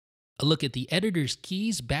A look at the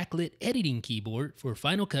EditorsKeys backlit editing keyboard for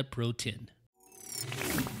Final Cut Pro 10.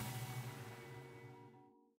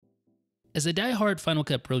 As a die-hard Final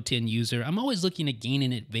Cut Pro 10 user, I'm always looking to gain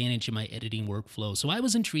an advantage in my editing workflow, so I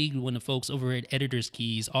was intrigued when the folks over at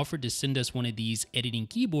EditorsKeys offered to send us one of these editing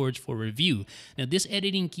keyboards for review. Now, this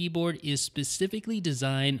editing keyboard is specifically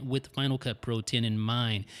designed with Final Cut Pro 10 in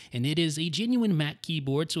mind, and it is a genuine Mac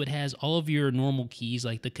keyboard, so it has all of your normal keys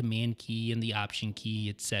like the Command key and the Option key,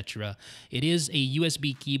 etc. It is a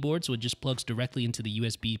USB keyboard, so it just plugs directly into the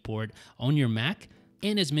USB port on your Mac.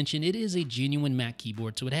 And as mentioned, it is a genuine Mac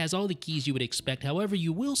keyboard, so it has all the keys you would expect. However,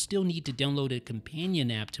 you will still need to download a companion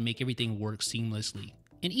app to make everything work seamlessly.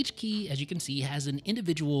 And each key, as you can see, has an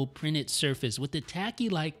individual printed surface with a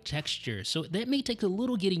tacky-like texture, so that may take a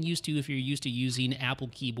little getting used to if you're used to using Apple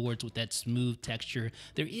keyboards with that smooth texture.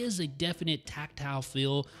 There is a definite tactile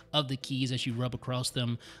feel of the keys as you rub across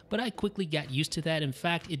them, but I quickly got used to that. In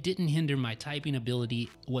fact, it didn't hinder my typing ability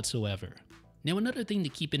whatsoever. Now, another thing to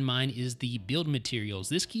keep in mind is the build materials.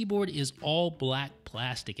 This keyboard is all black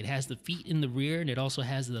plastic. It has the feet in the rear, and it also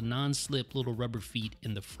has the non-slip little rubber feet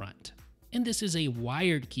in the front. And this is a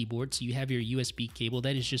wired keyboard, so you have your USB cable.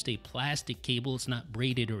 That is just a plastic cable. It's not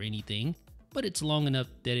braided or anything, but it's long enough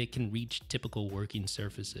that it can reach typical working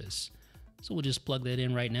surfaces. So we'll just plug that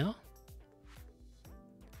in right now.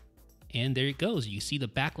 And there it goes. You see the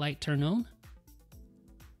backlight turn on.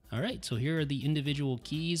 All right, so here are the individual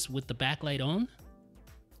keys with the backlight on.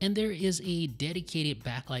 And there is a dedicated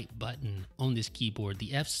backlight button on this keyboard. The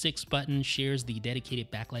F6 button shares the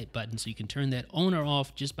dedicated backlight button, so you can turn that on or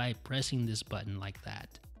off just by pressing this button like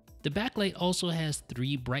that. The backlight also has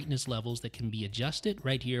 3 brightness levels that can be adjusted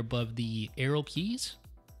right here above the arrow keys.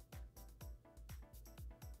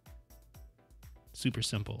 Super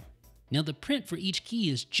simple. Now, the print for each key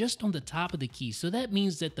is just on the top of the key, so that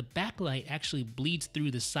means that the backlight actually bleeds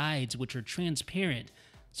through the sides, which are transparent.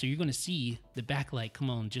 So you're going to see the backlight come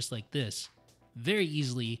on just like this very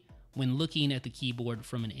easily when looking at the keyboard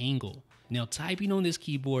from an angle. Now, typing on this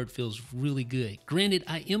keyboard feels really good. Granted,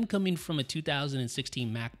 I am coming from a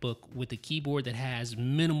 2016 MacBook with a keyboard that has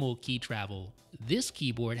minimal key travel. This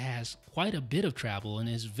keyboard has quite a bit of travel and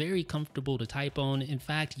is very comfortable to type on. In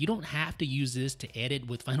fact, you don't have to use this to edit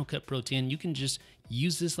with Final Cut Pro 10. You can just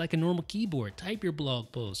use this like a normal keyboard. Type your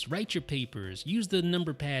blog posts, write your papers, use the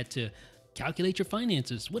number pad to calculate your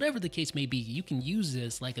finances, whatever the case may be. You can use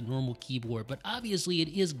this like a normal keyboard, but obviously it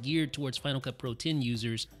is geared towards Final Cut Pro 10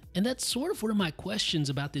 users. And that's sort of where my questions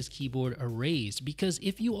about this keyboard are raised, because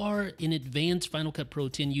if you are an advanced Final Cut Pro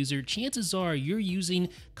 10 user, chances are you're using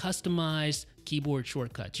customized keyboard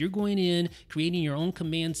shortcuts. You're going in, creating your own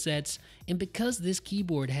command sets, and because this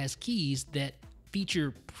keyboard has keys that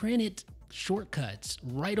feature printed shortcuts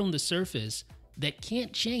right on the surface that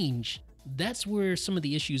can't change, that's where some of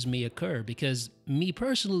the issues may occur. Because me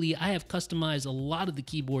personally, I have customized a lot of the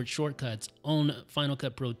keyboard shortcuts on Final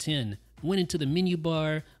Cut Pro 10. Went into the menu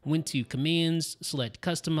bar, went to commands, select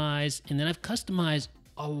customize, and then I've customized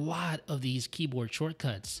a lot of these keyboard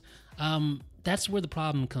shortcuts. That's where the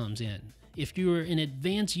problem comes in. If you're an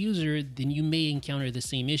advanced user, then you may encounter the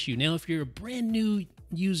same issue. Now, if you're a brand new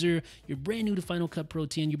user, you're brand new to Final Cut Pro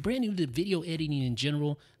 10, you're brand new to video editing in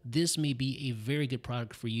general, this may be a very good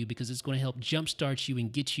product for you, because it's going to help jumpstart you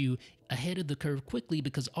and get you ahead of the curve quickly,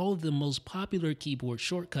 because all of the most popular keyboard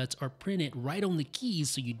shortcuts are printed right on the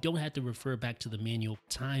keys, so you don't have to refer back to the manual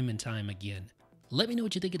time and time again. Let me know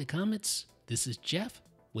what you think in the comments. This is Jeff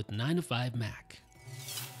with 9 to 5 Mac.